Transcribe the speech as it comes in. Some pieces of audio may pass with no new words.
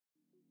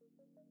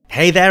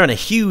Hey there, and a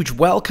huge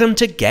welcome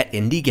to Get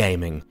Indie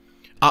Gaming.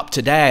 Up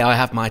today I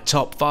have my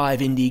top 5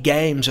 indie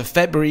games of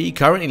February,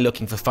 currently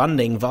looking for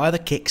funding via the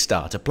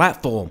KickStarter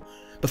platform.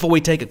 Before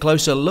we take a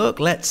closer look,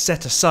 let's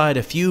set aside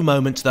a few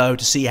moments though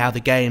to see how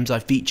the games I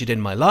featured in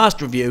my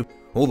last review,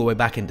 all the way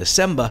back in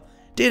December,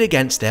 did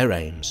against their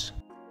aims.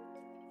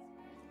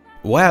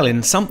 Well,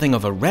 in something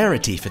of a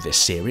rarity for this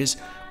series,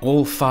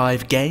 all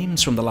 5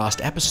 games from the last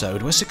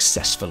episode were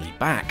successfully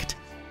backed.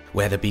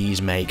 Where the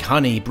Bees Make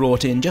Honey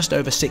brought in just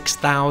over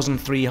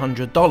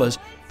 $6,300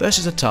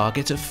 versus a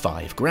target of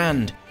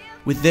 $5,000.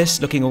 With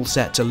this looking all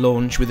set to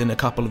launch within a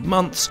couple of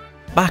months,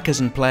 backers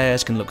and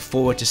players can look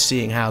forward to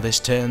seeing how this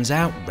turns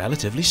out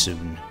relatively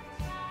soon.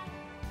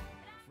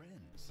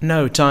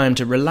 No Time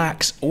to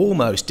Relax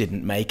almost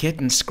didn't make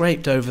it and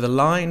scraped over the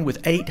line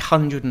with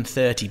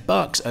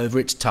 $830 over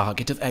its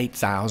target of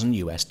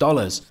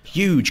 $8,000.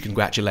 Huge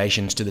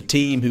congratulations to the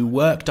team who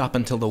worked up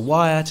until the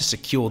wire to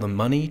secure the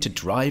money to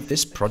drive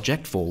this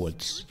project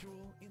forwards.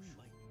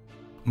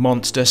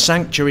 Monster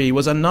Sanctuary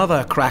was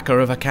another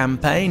cracker of a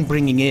campaign,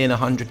 bringing in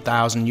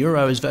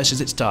 €100,000 versus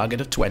its target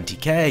of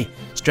 $20,000.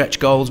 Stretch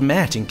goals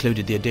met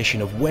included the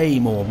addition of way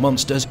more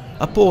monsters,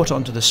 a port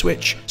onto the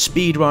Switch,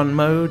 speedrun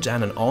modes,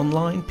 and an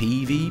online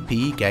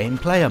PvP game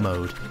player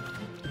mode.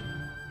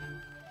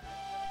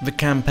 The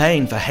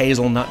campaign for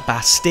Hazelnut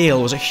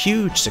Bastille was a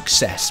huge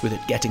success, with it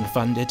getting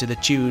funded to the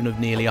tune of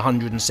nearly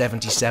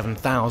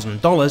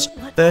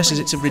 $177,000 versus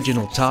its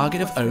original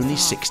target of only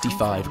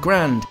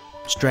 $65,000.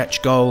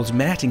 Stretch goals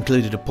met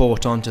included a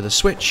port onto the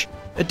Switch,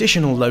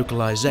 additional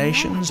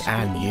localizations,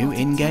 and new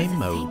in-game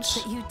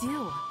modes.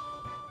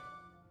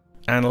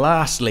 And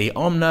lastly,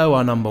 Omno,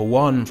 our number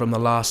 1 from the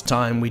last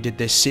time we did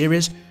this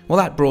series, well,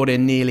 that brought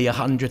in nearly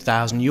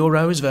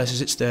 €100,000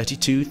 versus its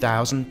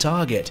 $32,000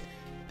 target.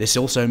 This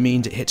also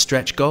means it hit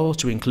stretch goals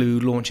to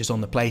include launches on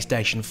the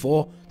PlayStation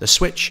 4, the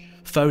Switch,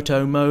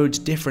 photo modes,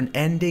 different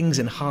endings,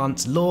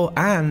 enhanced lore,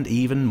 and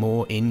even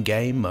more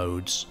in-game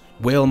modes.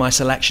 Will my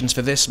selections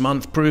for this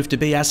month prove to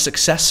be as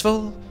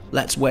successful?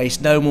 Let's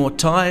waste no more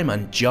time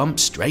and jump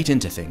straight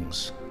into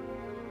things.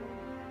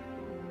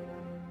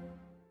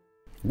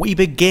 We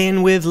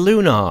begin with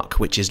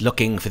Lunark, which is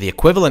looking for the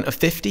equivalent of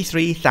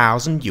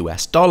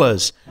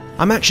 $53,000.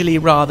 I'm actually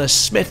rather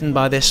smitten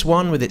by this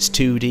one with its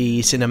 2D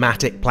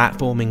cinematic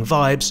platforming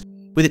vibes,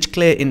 with its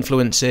clear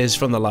influences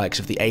from the likes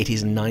of the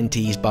 80s and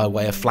 90s by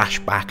way of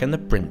Flashback and the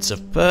Prince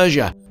of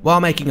Persia.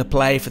 While making a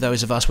play for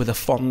those of us with a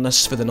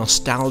fondness for the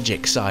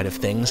nostalgic side of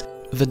things,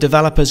 the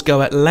developers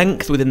go at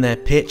length within their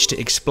pitch to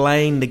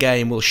explain the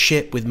game will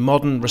ship with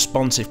modern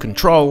responsive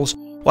controls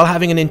while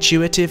having an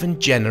intuitive and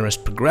generous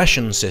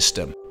progression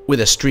system.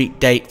 With a street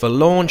date for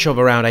launch of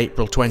around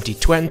April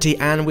 2020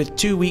 and with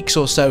 2 weeks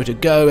or so to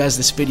go as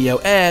this video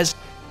airs,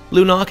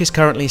 Lunark is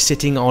currently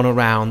sitting on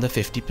around the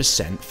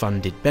 50%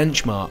 funded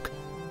benchmark.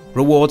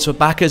 Rewards for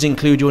backers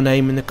include your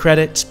name in the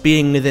credits,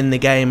 being within the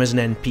game as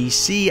an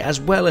NPC, as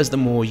well as the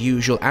more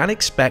usual and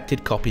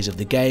expected copies of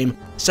the game,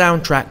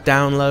 soundtrack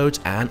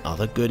downloads, and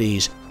other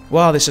goodies.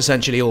 While this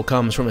essentially all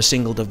comes from a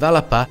single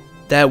developer,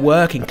 their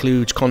work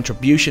includes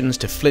contributions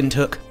to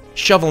Flinthook,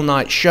 Shovel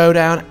Knight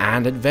Showdown,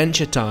 and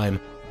Adventure Time.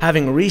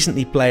 Having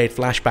recently played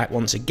Flashback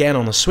once again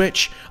on the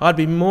Switch, I'd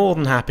be more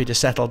than happy to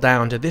settle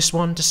down to this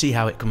one to see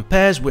how it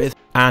compares with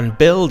and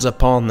builds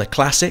upon the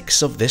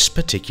classics of this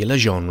particular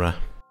genre.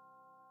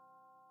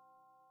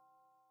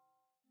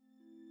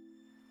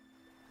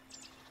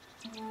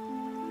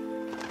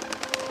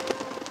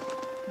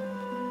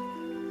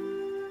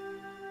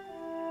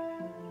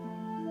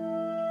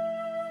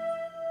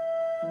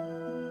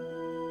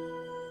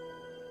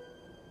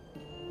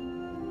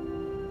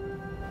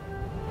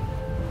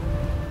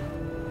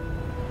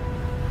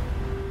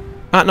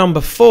 At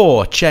number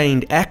 4,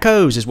 Chained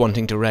Echoes is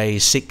wanting to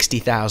raise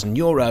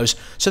 €60,000,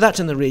 so that's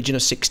in the region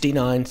of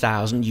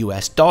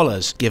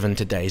 $69,000 given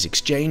today's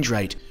exchange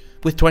rate.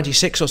 With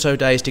 26 or so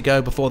days to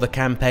go before the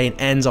campaign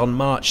ends on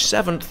March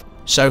 7th,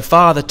 so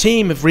far the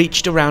team have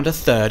reached around a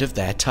third of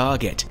their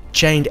target.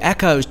 Chained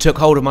Echoes took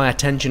hold of my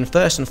attention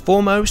first and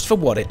foremost for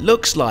what it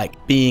looks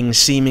like, being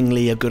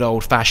seemingly a good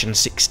old-fashioned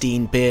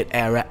 16-bit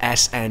era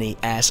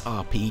SNES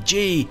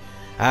RPG.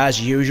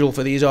 As usual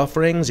for these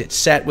offerings, it's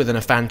set within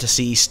a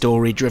fantasy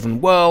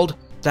story-driven world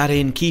that,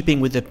 in keeping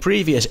with the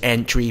previous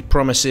entry,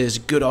 promises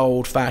good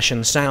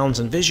old-fashioned sounds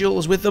and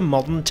visuals with the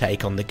modern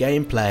take on the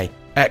gameplay.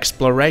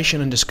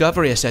 Exploration and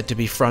discovery are said to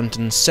be front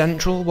and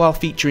central, while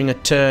featuring a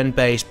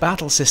turn-based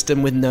battle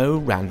system with no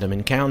random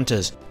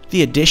encounters.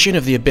 The addition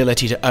of the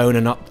ability to own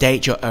and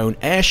update your own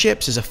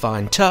airships is a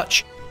fine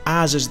touch,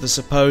 as is the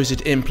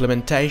supposed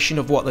implementation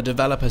of what the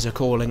developers are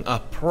calling a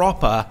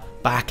proper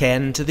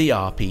back-end to the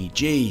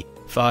RPG.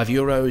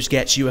 €5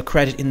 gets you a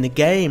credit in the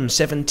game,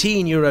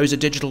 €17 a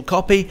digital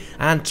copy,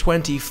 and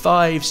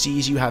 $25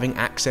 sees you having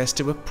access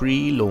to a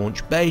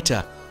pre-launch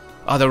beta.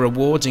 Other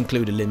rewards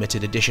include a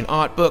limited edition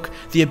art book,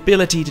 the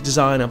ability to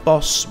design a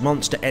boss,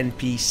 monster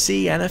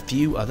NPC, and a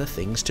few other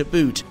things to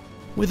boot.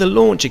 With a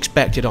launch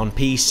expected on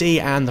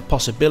PC and the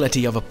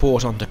possibility of a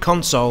port onto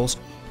consoles,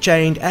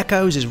 Chained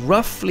Echoes is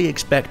roughly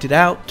expected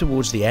out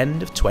towards the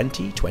end of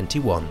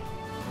 2021.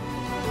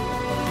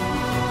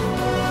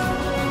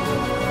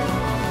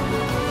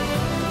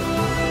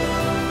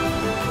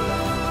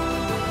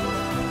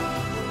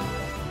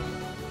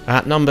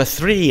 At number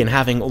 3, and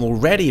having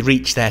already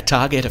reached their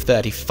target of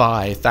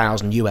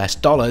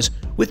 $35,000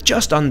 with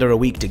just under a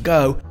week to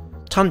go,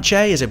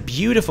 Tranquil is a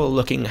beautiful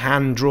looking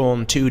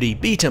hand-drawn 2D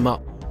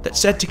beat-em-up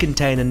that's said to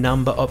contain a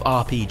number of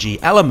RPG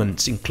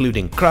elements,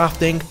 including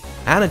crafting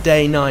and a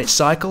day-night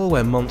cycle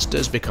where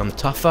monsters become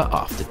tougher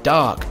after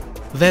dark.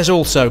 There's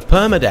also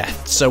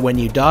permadeath, so when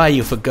you die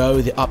you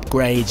forgo the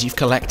upgrades you've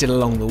collected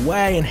along the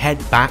way and head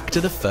back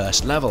to the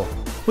first level.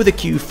 With a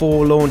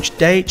Q4 launch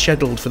date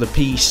scheduled for the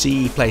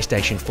PC,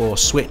 PlayStation 4,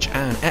 Switch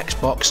and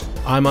Xbox,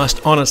 I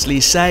must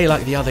honestly say,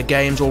 like the other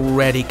games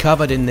already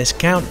covered in this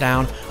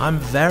countdown, I'm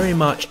very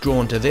much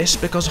drawn to this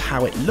because of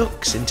how it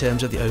looks in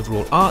terms of the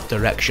overall art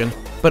direction,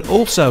 but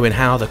also in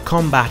how the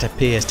combat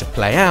appears to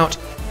play out,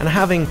 and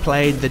having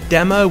played the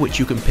demo, which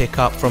you can pick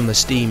up from the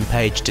Steam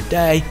page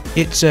today,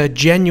 it's a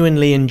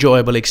genuinely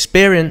enjoyable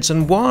experience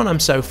and one I'm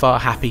so far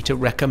happy to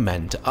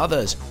recommend to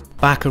others.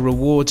 Backer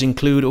rewards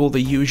include all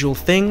the usual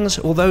things,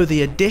 although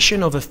the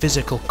addition of a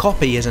physical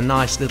copy is a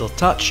nice little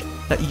touch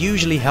that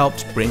usually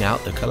helps bring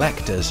out the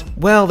collectors.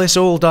 Well, this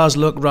all does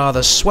look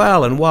rather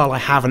swell, and while I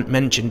haven't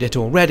mentioned it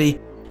already,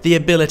 the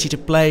ability to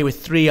play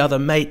with 3 other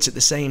mates at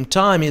the same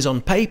time is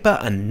on paper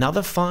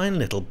another fine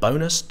little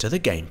bonus to the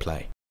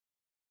gameplay.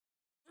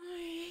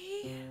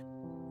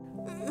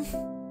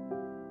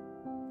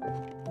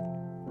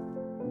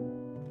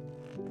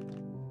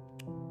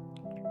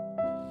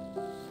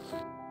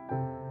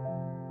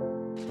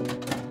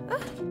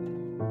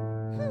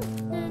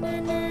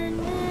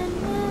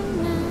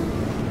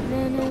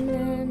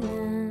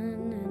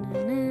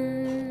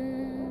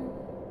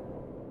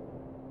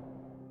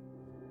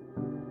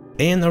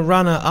 In the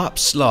runner-up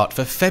slot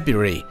for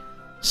February,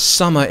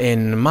 Summer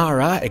in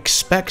Mara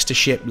expects to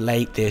ship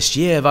late this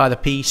year via the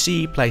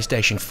PC,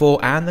 PlayStation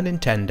 4 and the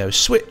Nintendo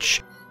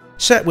Switch.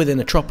 Set within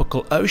a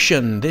tropical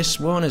ocean, this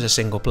one is a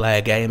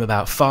single-player game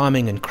about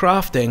farming and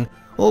crafting,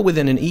 all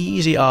within an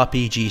easy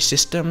RPG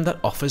system that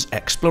offers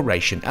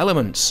exploration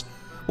elements.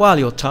 While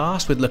you're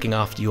tasked with looking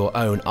after your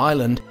own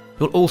island,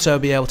 you'll also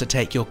be able to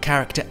take your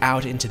character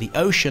out into the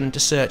ocean to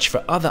search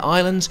for other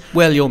islands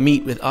where you'll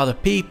meet with other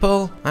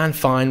people and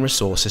find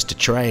resources to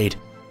trade.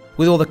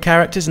 With all the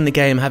characters in the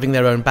game having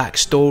their own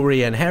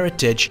backstory and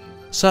heritage,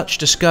 such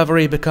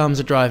discovery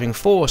becomes a driving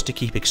force to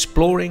keep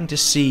exploring to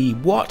see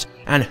what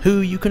and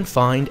who you can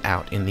find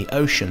out in the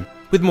ocean.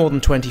 With more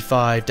than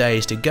 25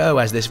 days to go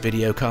as this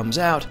video comes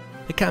out,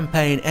 the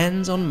campaign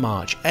ends on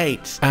March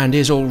 8th and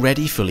is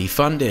already fully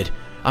funded.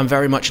 I'm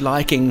very much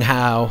liking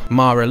how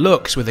Mara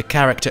looks with the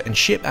character and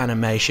ship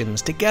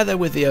animations together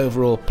with the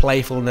overall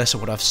playfulness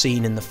of what I've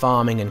seen in the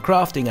farming and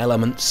crafting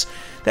elements.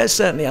 There's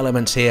certainly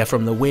elements here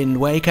from the Wind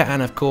Waker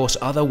and of course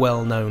other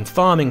well-known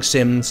farming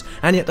sims,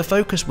 and yet the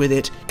focus with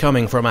it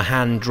coming from a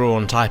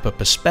hand-drawn type of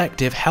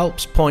perspective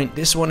helps point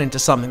this one into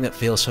something that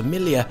feels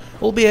familiar,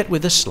 albeit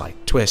with a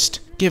slight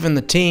twist. Given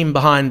the team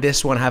behind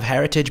this one have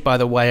heritage by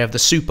the way of the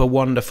super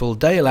wonderful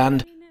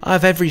Dayland, I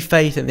have every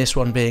faith in this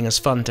one being as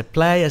fun to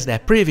play as their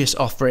previous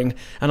offering,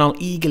 and I'll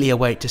eagerly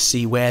await to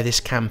see where this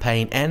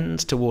campaign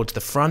ends towards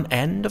the front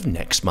end of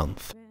next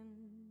month.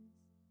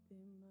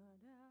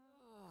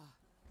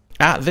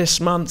 At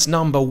this month's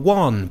number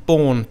 1,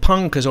 Born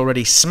Punk has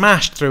already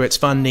smashed through its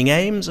funding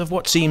aims of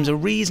what seems a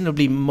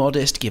reasonably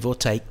modest give or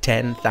take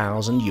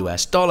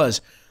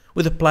 $10,000,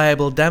 with a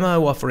playable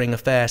demo offering a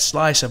fair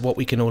slice of what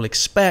we can all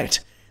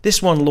expect. This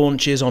one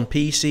launches on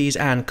PCs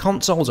and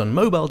consoles and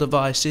mobile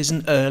devices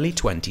in early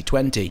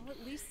 2020.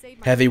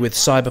 Heavy with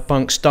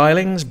cyberpunk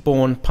stylings,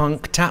 Born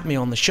Punk tapped me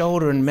on the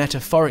shoulder and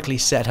metaphorically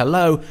said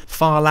hello,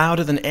 far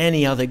louder than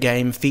any other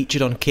game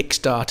featured on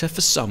Kickstarter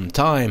for some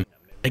time.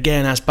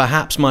 Again, as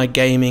perhaps my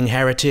gaming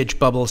heritage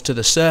bubbles to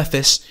the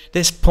surface,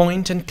 this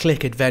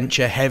point-and-click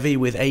adventure heavy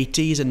with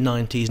 80s and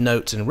 90s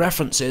notes and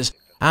references,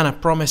 and a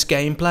promised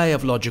gameplay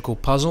of logical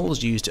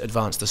puzzles used to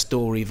advance the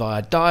story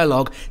via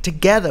dialogue,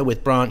 together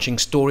with branching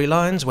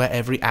storylines where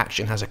every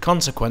action has a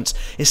consequence,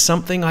 is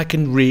something I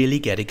can really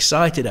get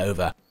excited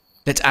over.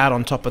 Let's add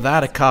on top of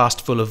that a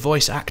cast full of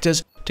voice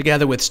actors,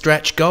 together with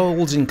stretch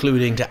goals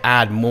including to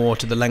add more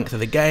to the length of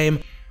the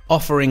game,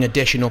 offering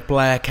additional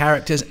player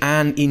characters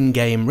and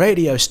in-game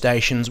radio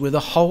stations with a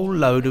whole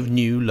load of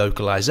new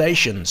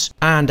localizations,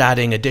 and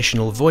adding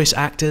additional voice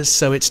actors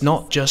so it's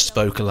not just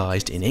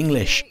vocalized in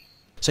English.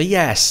 So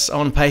yes,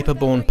 on paper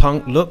Born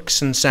Punk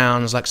looks and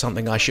sounds like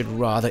something I should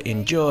rather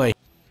enjoy.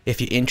 If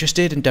you're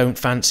interested and don't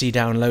fancy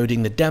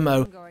downloading the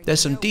demo,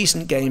 there's some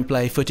decent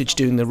gameplay footage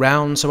doing the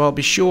round, so I'll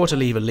be sure to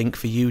leave a link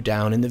for you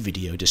down in the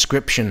video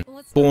description.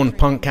 Born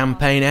Punk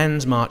campaign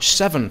ends March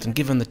 7th, and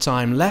given the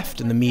time left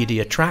and the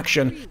media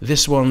traction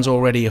this one's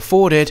already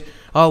afforded,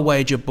 I'll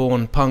wager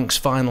Born Punk's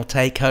final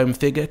take-home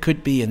figure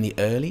could be in the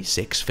early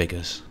 6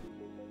 figures.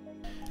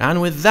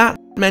 And with that,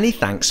 many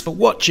thanks for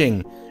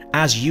watching.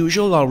 As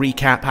usual, I'll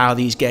recap how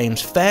these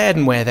games fared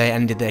and where they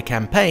ended their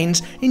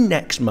campaigns in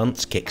next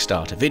month's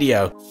Kickstarter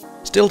video.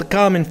 Still to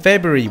come in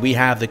February, we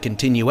have the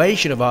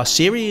continuation of our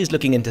series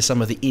looking into some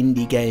of the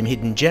indie game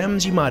hidden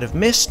gems you might have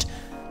missed,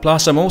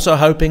 Plus, I'm also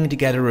hoping to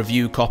get a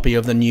review copy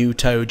of the new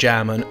Toe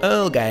Jam and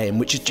Earl game,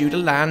 which is due to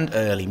land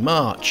early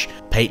March.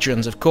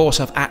 Patrons, of course,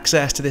 have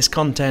access to this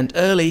content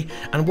early,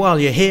 and while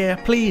you're here,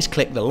 please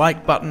click the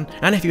like button,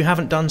 and if you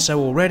haven't done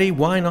so already,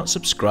 why not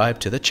subscribe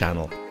to the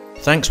channel?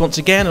 Thanks once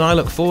again, and I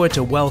look forward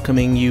to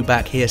welcoming you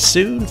back here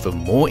soon for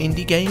more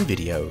indie game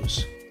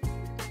videos.